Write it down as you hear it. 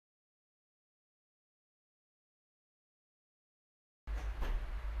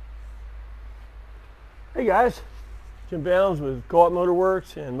Hey guys, Jim Bounds with Co-op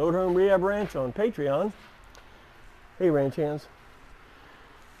Motorworks and Motorhome Rehab Ranch on Patreon. Hey ranch hands.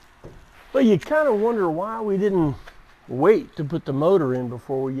 Well, you kind of wonder why we didn't wait to put the motor in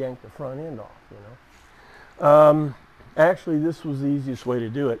before we yanked the front end off, you know. Actually, this was the easiest way to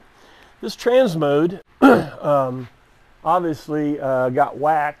do it. This transmode obviously got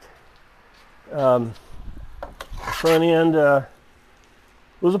whacked. The front end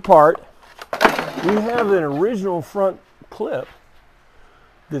was apart. We have an original front clip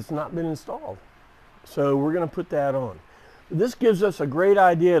that's not been installed. So we're going to put that on. This gives us a great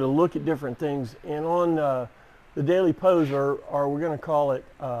idea to look at different things. And on the Daily Poser, or we're going to call it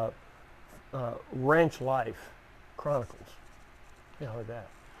Ranch Life Chronicles. Yeah, like that.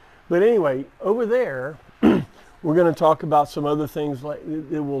 But anyway, over there, we're going to talk about some other things like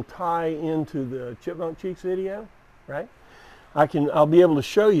that will tie into the Chipmunk Cheeks video, right? I'll be able to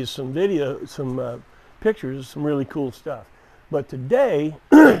show you some pictures, some really cool stuff. But today,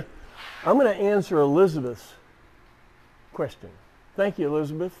 I'm going to answer Elizabeth's question. Thank you,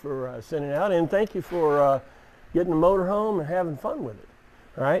 Elizabeth, for sending it out, and thank you for getting the motorhome and having fun with it.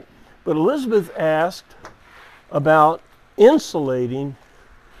 All right. But Elizabeth asked about insulating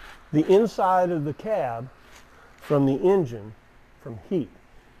the inside of the cab from the engine from heat.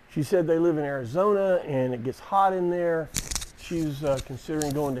 She said they live in Arizona and it gets hot in there. She's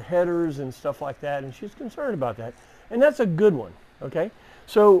considering going to headers and stuff like that, and she's concerned about that. And that's a good one, okay?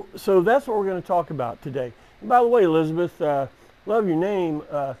 So that's what we're going to talk about today. And by the way, Elizabeth, love your name.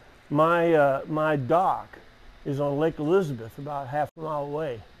 My dock is on Lake Elizabeth, about half a mile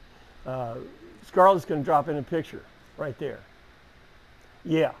away. Scarlett's going to drop in a picture right there.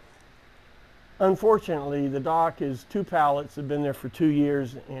 Yeah. Unfortunately, the dock is 2 pallets. Have been there for 2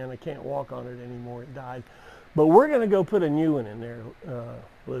 years, and I can't walk on it anymore. It died. But we're going to go put a new one in there,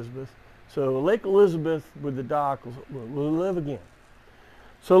 Elizabeth. So Lake Elizabeth with the dock will live again.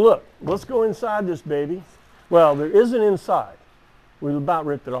 So look, let's go inside this baby. Well, there isn't inside. We've about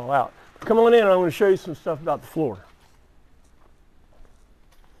ripped it all out. Come on in, I'm going to show you some stuff about the floor.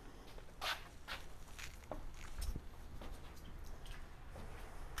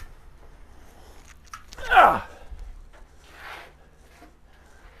 How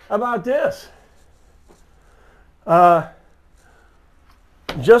about this?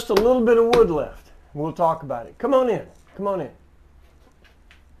 Just a little bit of wood left. We'll talk about it. Come on in. Come on in.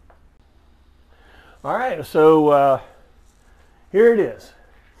 All right, so here it is.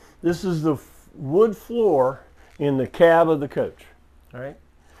 This is the wood floor in the cab of the coach. All right.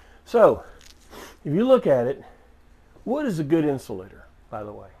 So if you look at it, wood is a good insulator, by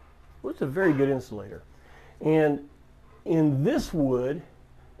the way. Wood's a very good insulator. And in this wood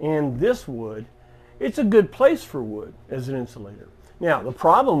and this wood, it's a good place for wood as an insulator. Now, the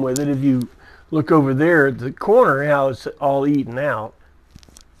problem with it, if you look over there at the corner, how it's all eaten out,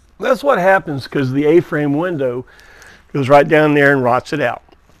 that's what happens because the A-frame window goes right down there and rots it out.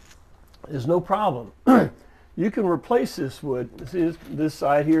 There's no problem. You can replace this wood. See, this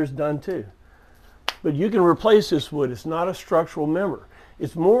side here is done too. But you can replace this wood. It's not a structural member.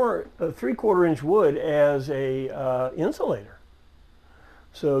 It's more a 3/4 inch wood as a insulator.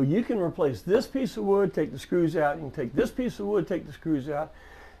 So you can replace this piece of wood, take the screws out. You can take this piece of wood, take the screws out,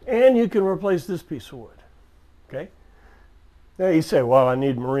 and you can replace this piece of wood. Okay? Now you say, well, I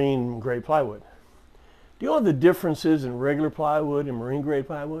need marine grade plywood. Do you know the differences in regular plywood and marine grade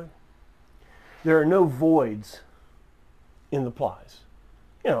plywood? There are no voids in the plies.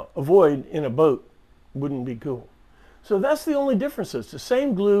 You know, a void in a boat wouldn't be cool. So that's the only difference. It's the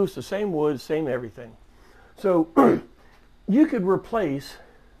same glue, it's the same wood, same everything. So you could replace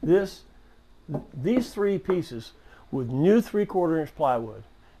these 3 pieces with new 3/4 inch plywood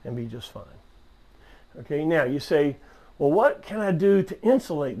and be just fine. Okay, now you say, well, what can I do to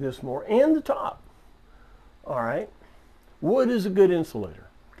insulate this more and the top? All right, wood is a good insulator.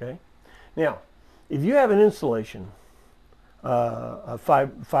 Okay, now if you have an insulation, a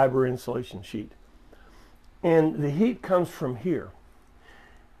fiber insulation sheet, and the heat comes from here,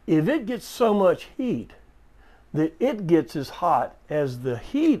 if it gets so much heat that it gets as hot as the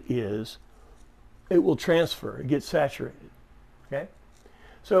heat is, it will transfer. It gets saturated. Okay?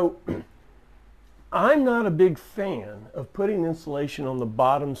 So I'm not a big fan of putting insulation on the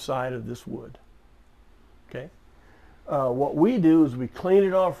bottom side of this wood. Okay? What we do is we clean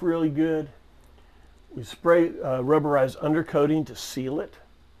it off really good. We spray rubberized undercoating to seal it.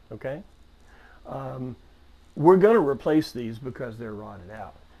 Okay? We're going to replace these because they're rotted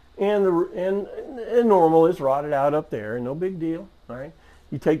out. And normal is rotted out up there, no big deal. All right,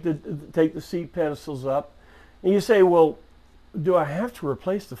 you take the seat pedestals up, and you say, well, do I have to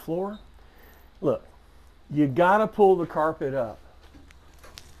replace the floor? Look, you got to pull the carpet up.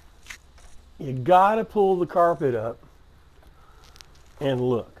 You got to pull the carpet up and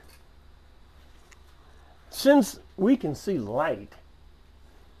look. Since we can see light,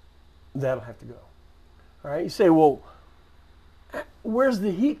 that'll have to go. All right, you say, well, where's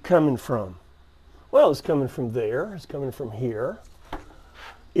the heat coming from? Well, it's coming from there, it's coming from here.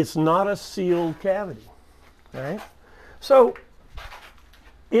 It's not a sealed cavity, all right? So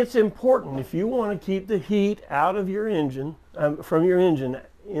it's important, if you want to keep the heat out of your engine, from your engine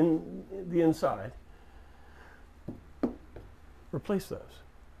in the inside, replace those.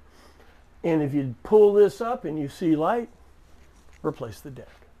 And if you pull this up and you see light, replace the deck.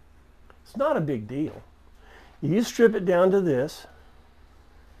 It's not a big deal. You strip it down to this.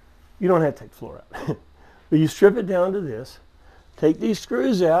 You don't have to take the floor out. But you strip it down to this, take these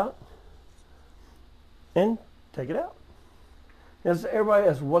screws out, and take it out. As everybody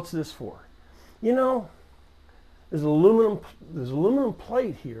asks, what's this for? You know, there's aluminum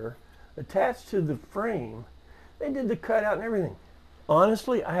plate here attached to the frame. They did the cutout and everything.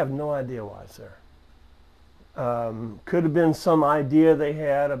 Honestly, I have no idea why it's there. Could have been some idea they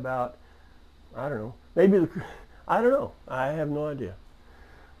had about, I don't know, maybe I don't know. I have no idea.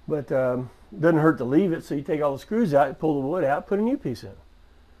 But doesn't hurt to leave it, so you take all the screws out, pull the wood out, put a new piece in.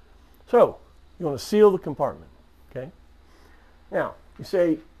 So you want to seal the compartment, okay? Now, you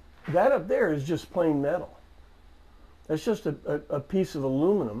say, that up there is just plain metal. That's just a piece of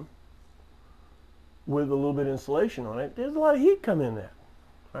aluminum with a little bit of insulation on it. There's a lot of heat coming in that,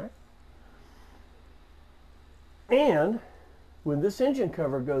 right? And when this engine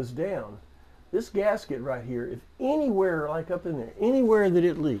cover goes down, this gasket right here, if anywhere, like up in there, anywhere that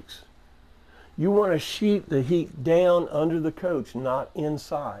it leaks, you want to sheet the heat down under the coach, not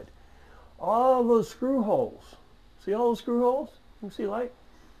inside. All those screw holes, see all those screw holes? You see light?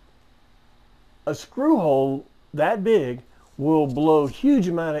 A screw hole that big will blow a huge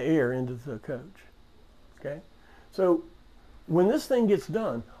amount of air into the coach, okay? So when this thing gets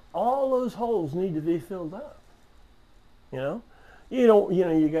done, all those holes need to be filled up, you know? You don't, you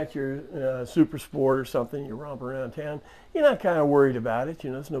know, you got your Super Sport or something, you romp around town, you're not kind of worried about it,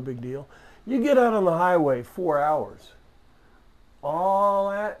 you know, it's no big deal. You get out on the highway 4 hours, all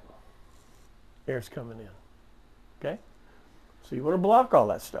that air's coming in, okay? So you want to block all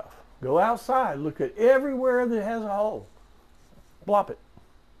that stuff. Go outside, look at everywhere that has a hole, blop it,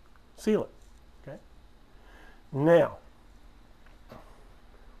 seal it, okay? Now,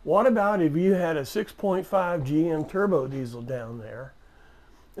 what about if you had a 6.5 GM turbo diesel down there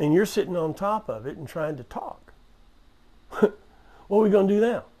and you're sitting on top of it and trying to talk? What are we going to do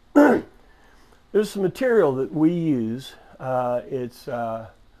now? There's some material that we use. I'll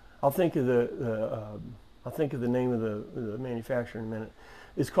think of the name of the manufacturer in a minute.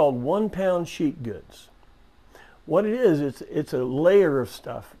 It's called 1 pound sheet goods. What it is, it's a layer of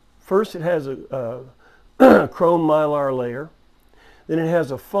stuff. First, it has a chrome mylar layer. Then it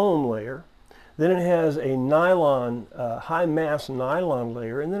has a foam layer. Then it has a nylon, high mass nylon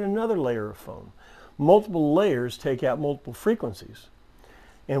layer, and then another layer of foam. Multiple layers take out multiple frequencies.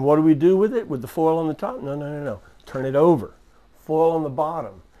 And what do we do with it? With the foil on the top? No. Turn it over. Foil on the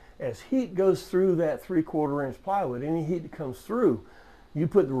bottom. As heat goes through that 3/4 inch plywood, any heat that comes through, you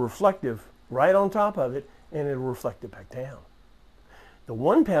put the reflective right on top of it, and it'll reflect it back down. The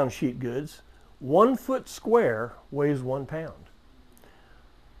 1 pound sheet goods, 1 foot square weighs 1 pound.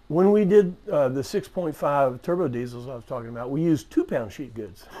 When we did the 6.5 turbo diesels I was talking about, we used 2 pound sheet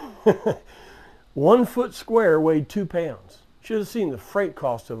goods. 1 foot square weighed 2 pounds. Should have seen the freight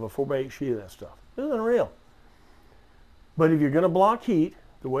cost of a 4x8 sheet of that stuff. It was unreal. But if you're going to block heat,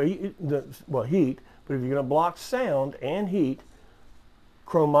 heat, but if you're going to block sound and heat,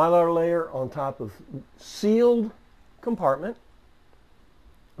 chrome mylar layer on top of sealed compartment,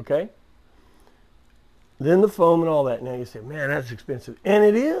 okay? Then the foam and all that. Now you say, man, that's expensive. And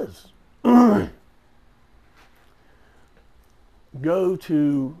it is. Go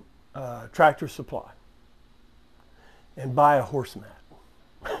to Tractor Supply and buy a horse mat.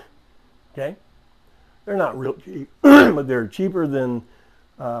 Okay? They're not real cheap, but they're cheaper than,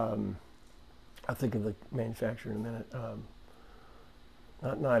 I'll think of the manufacturer in a minute.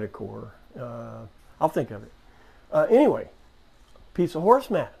 Not Nidacor. I'll think of it. Anyway, piece of horse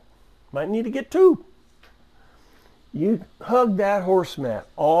mat. Might need to get 2. You hug that horse mat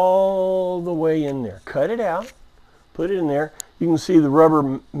all the way in there. Cut it out, put it in there. You can see the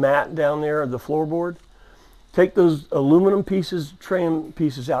rubber mat down there, the floorboard. Take those aluminum pieces, trim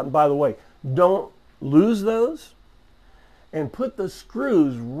pieces out. And by the way, don't lose those. And put the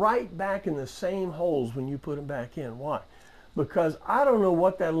screws right back in the same holes when you put them back in. Why? because I don't know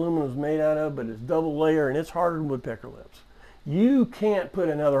what that aluminum is made out of, but it's double layer and it's harder than woodpecker lips. You can't put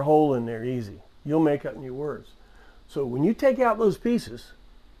another hole in there easy. You'll make up new words. So when you take out those pieces,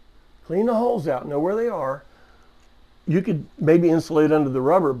 clean the holes out, know where they are. You could maybe insulate under the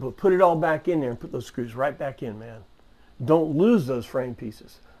rubber, but put it all back in there and put those screws right back in, man. Don't lose those frame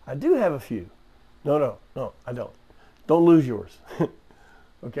pieces. I do have a few. No, I don't. Don't lose yours.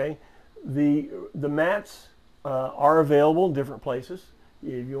 Okay? The mats are available in different places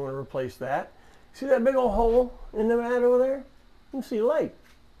if you want to replace that. See that big old hole in the mat over there? You can see a light.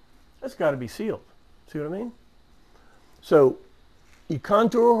 That's got to be sealed. See what I mean? So you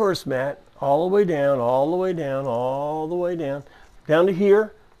contour a horse mat all the way down, all the way down, all the way down, down to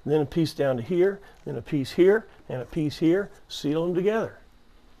here, then a piece down to here, then a piece here, and a piece here. Seal them together.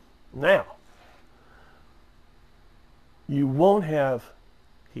 Now, you won't have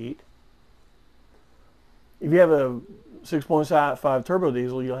heat. If you have a 6.5 turbo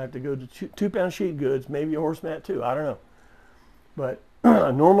diesel, you'll have to go to 2-pound sheet goods, maybe a horse mat too, I don't know. But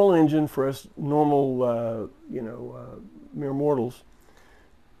a normal engine for us normal, mere mortals,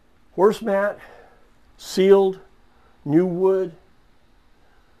 horse mat, sealed, new wood,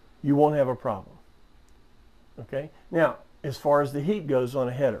 you won't have a problem. Okay? Now, as far as the heat goes on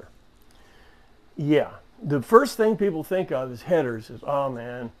a header, yeah, the first thing people think of is headers is, oh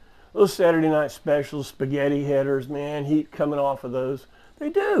man, those Saturday night specials, spaghetti headers, man, heat coming off of those. They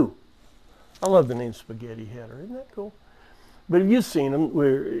do. I love the name spaghetti header. Isn't that cool? But if you've seen them,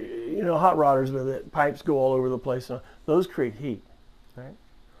 where, hot rodders with it, pipes go all over the place, and those create heat, right?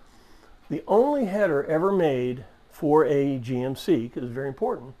 The only header ever made for a GMC, because it's very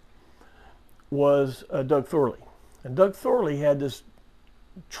important, was Doug Thorley. And Doug Thorley had this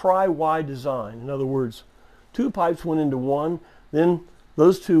tri-Y design. In other words, two pipes went into one, then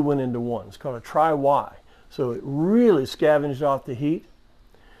those two went into one. It's called a tri-Y. So it really scavenged off the heat.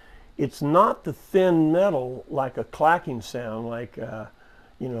 It's not the thin metal like a clacking sound like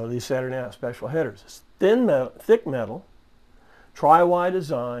these Saturday Night Special headers. It's thin metal, thick metal, tri-Y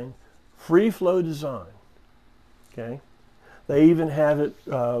design, free flow design. Okay, they even have it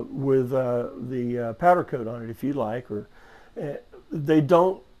with the powder coat on it if you like, or they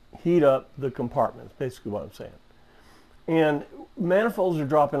don't heat up the compartments. Basically, what I'm saying. And manifolds are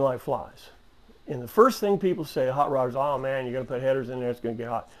dropping like flies. And the first thing people say, hot rodders, oh man, you're going to put headers in there, it's going to get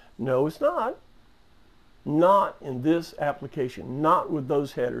hot. No, it's not. Not in this application, not with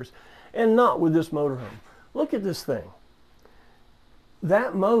those headers, and not with this motorhome. Look at this thing.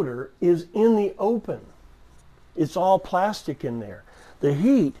 That motor is in the open. It's all plastic in there. The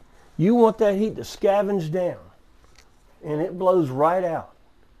heat, you want that heat to scavenge down, and it blows right out.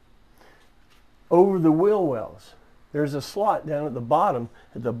 Over the wheel wells, there's a slot down at the bottom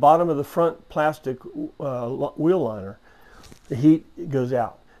of the front plastic wheel liner. The heat goes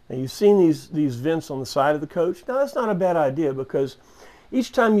out. Now you've seen these vents on the side of the coach. Now that's not a bad idea because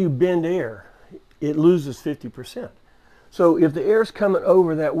each time you bend air, it loses 50%. So if the air's coming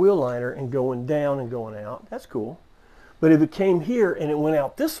over that wheel liner and going down and going out, that's cool. But if it came here and it went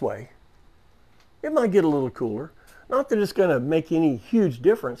out this way, it might get a little cooler. Not that it's going to make any huge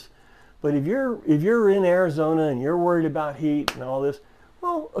difference, but if you're in Arizona and you're worried about heat and all this,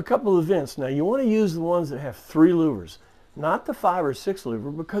 well, a couple of vents. Now you want to use the ones that have 3 louvers, not the 5 or 6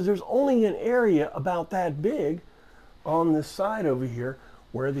 louver, because there's only an area about that big on this side over here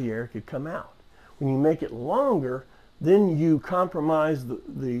where the air could come out. When you make it longer, then you compromise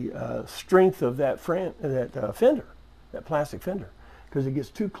the strength of that fender, that plastic fender, because it gets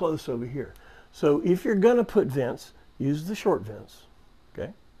too close over here. So if you're going to put vents, use the short vents,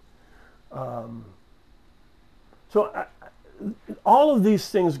 okay? All of these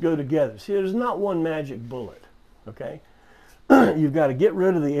things go together. See, there's not one magic bullet, okay? You've got to get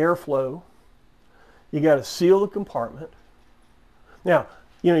rid of the airflow. You got to seal the compartment. Now,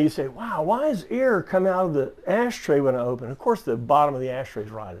 you say, wow, why does air come out of the ashtray when I open? Of course, the bottom of the ashtray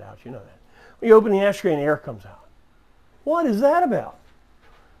is rotted out. You know that. When you open the ashtray and air comes out. What is that about?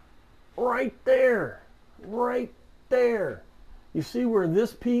 Right there. Right there. You see where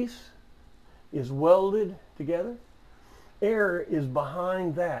this piece is welded together? Air is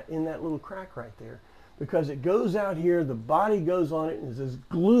behind that, in that little crack right there. Because it goes out here, the body goes on it and is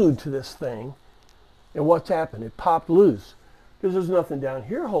glued to this thing. And what's happened? It popped loose. Because there's nothing down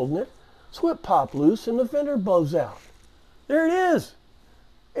here holding it. So it popped loose and the fender blows out. There it is.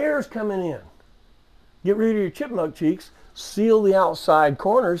 Air's coming in. Get rid of your chipmunk cheeks. Seal the outside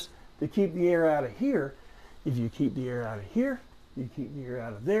corners to keep the air out of here. If you keep the air out of here, you keep the air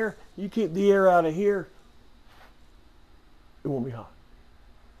out of there, you keep the air out of here, it won't be hot.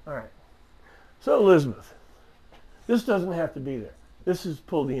 All right. So Elizabeth, This doesn't have to be there. This is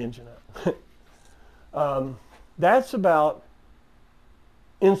pull the engine out. That's about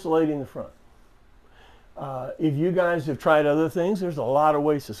insulating the front. If you guys have tried other things, there's a lot of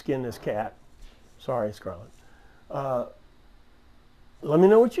ways to skin this cat. Sorry, Scarlett. Let me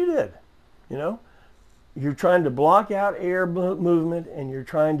know what you did. You know, you're trying to block out air movement, and you're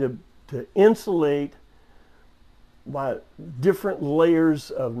trying to insulate by different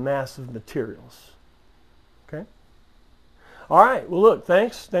layers of massive materials. Okay? All right. Well, look,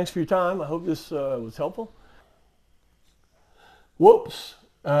 thanks for your time. I hope this was helpful. Whoops.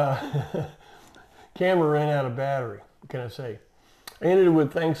 Camera ran out of battery. What can I say? I ended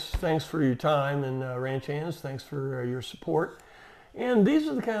with thanks for your time, and ranch hands, thanks for your support. And these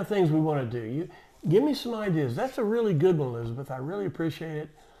are the kind of things we want to do. You give me some ideas. That's a really good one, Elizabeth. I really appreciate it.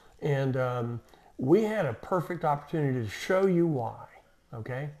 And we had a perfect opportunity to show you why,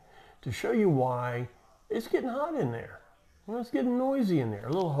 okay? To show you why it's getting hot in there. Well, it's getting noisy in there.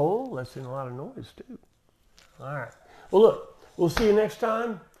 A little hole lets in a lot of noise, too. All right. Well, look, we'll see you next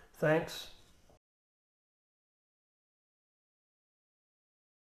time. Thanks.